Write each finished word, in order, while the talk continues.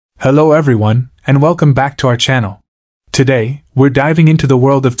Hello everyone, and welcome back to our channel. Today, we're diving into the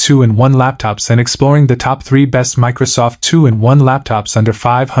world of 2-in-1 laptops and exploring the top 3 best Microsoft 2-in-1 laptops under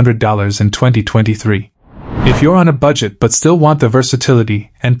 $500 in 2023. If you're on a budget but still want the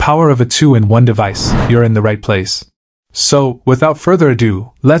versatility and power of a 2-in-1 device, you're in the right place. So, without further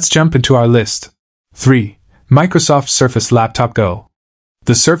ado, let's jump into our list. 3. Microsoft Surface Laptop Go.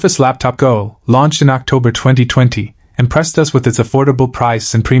 The Surface Laptop Go, launched in October 2020, impressed us with its affordable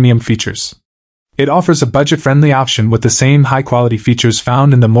price and premium features. It offers a budget-friendly option with the same high-quality features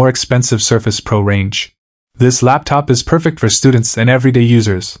found in the more expensive Surface Pro range. This laptop is perfect for students and everyday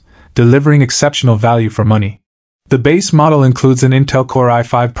users, delivering exceptional value for money. The base model includes an Intel Core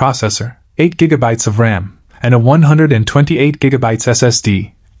i5 processor, 8GB of RAM, and a 128GB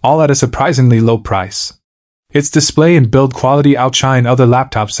SSD, all at a surprisingly low price. Its display and build quality outshine other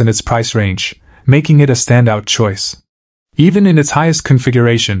laptops in its price range, making it a standout choice. Even in its highest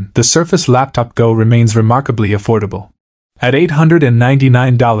configuration, the Surface Laptop Go remains remarkably affordable. At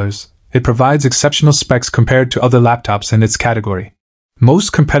 $899, it provides exceptional specs compared to other laptops in its category.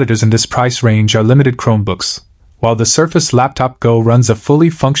 Most competitors in this price range are limited Chromebooks, while the Surface Laptop Go runs a fully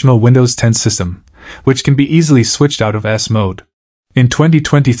functional Windows 10 system, which can be easily switched out of S mode. In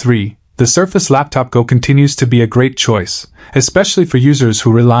 2023, the Surface Laptop Go continues to be a great choice, especially for users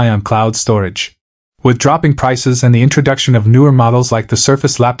who rely on cloud storage. With dropping prices and the introduction of newer models like the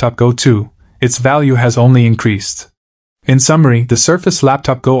Surface Laptop Go 2, its value has only increased. In summary, the Surface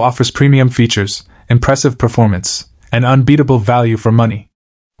Laptop Go offers premium features, impressive performance, and unbeatable value for money.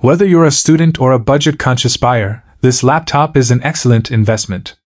 Whether you're a student or a budget-conscious buyer, this laptop is an excellent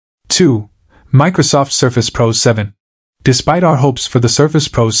investment. 2. Microsoft Surface Pro 7. Despite our hopes for the Surface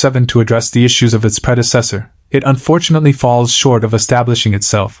Pro 7 to address the issues of its predecessor, it unfortunately falls short of establishing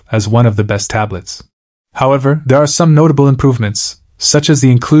itself as one of the best tablets. However, there are some notable improvements, such as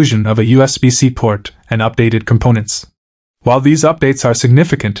the inclusion of a USB-C port and updated components. While these updates are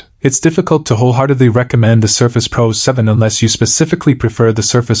significant, it's difficult to wholeheartedly recommend the Surface Pro 7 unless you specifically prefer the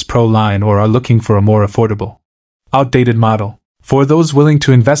Surface Pro line or are looking for a more affordable, outdated model. For those willing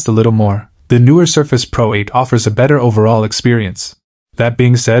to invest a little more, the newer Surface Pro 8 offers a better overall experience. That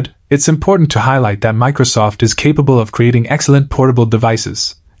being said, it's important to highlight that Microsoft is capable of creating excellent portable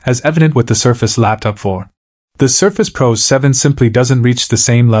devices, as evident with the Surface Laptop 4. The Surface Pro 7 simply doesn't reach the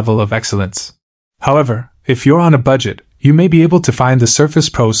same level of excellence. However, if you're on a budget, you may be able to find the Surface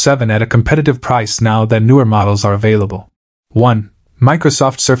Pro 7 at a competitive price now that newer models are available. 1.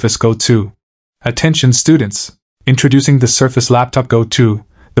 Microsoft Surface Go 2. Attention students! Introducing the Surface Laptop Go 2,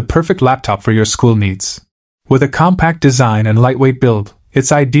 the perfect laptop for your school needs. With a compact design and lightweight build,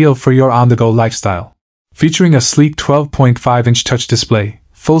 it's ideal for your on-the-go lifestyle. Featuring a sleek 12.5-inch touch display,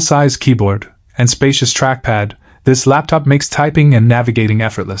 full-size keyboard, and spacious trackpad, this laptop makes typing and navigating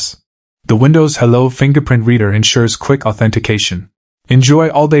effortless. The Windows Hello fingerprint reader ensures quick authentication. Enjoy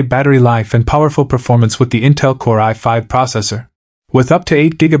all-day battery life and powerful performance with the Intel Core i5 processor. With up to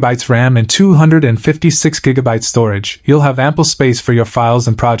 8GB RAM and 256GB storage, you'll have ample space for your files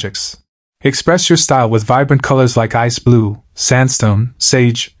and projects. Express your style with vibrant colors like ice blue, sandstone,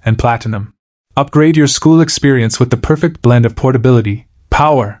 sage, and platinum. Upgrade your school experience with the perfect blend of portability,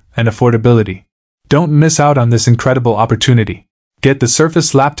 power, and affordability. Don't miss out on this incredible opportunity. Get the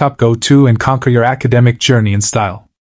Surface Laptop Go 2 and conquer your academic journey in style.